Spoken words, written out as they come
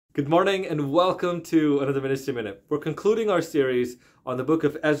Good morning and welcome to another Ministry Minute. We're concluding our series on the book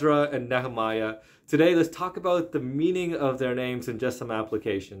of Ezra and Nehemiah. Today, let's talk about the meaning of their names and just some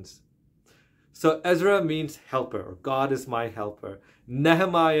applications. So Ezra means helper, or God is my helper.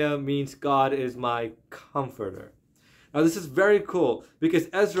 Nehemiah means God is my comforter. Now this is very cool because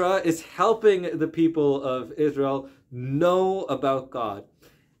Ezra is helping the people of Israel know about God.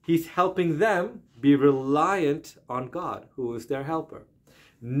 He's helping them be reliant on God, who is their helper.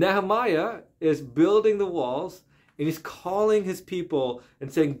 Nehemiah is building the walls and he's calling his people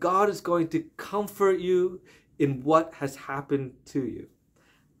and saying, God is going to comfort you in what has happened to you.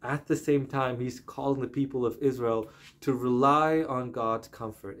 At the same time, he's calling the people of Israel to rely on God's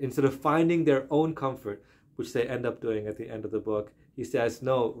comfort. Instead of finding their own comfort, which they end up doing at the end of the book, he says,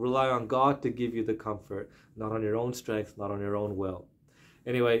 no, rely on God to give you the comfort, not on your own strength, not on your own will.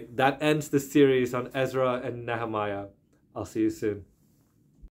 Anyway, that ends the series on Ezra and Nehemiah. I'll see you soon.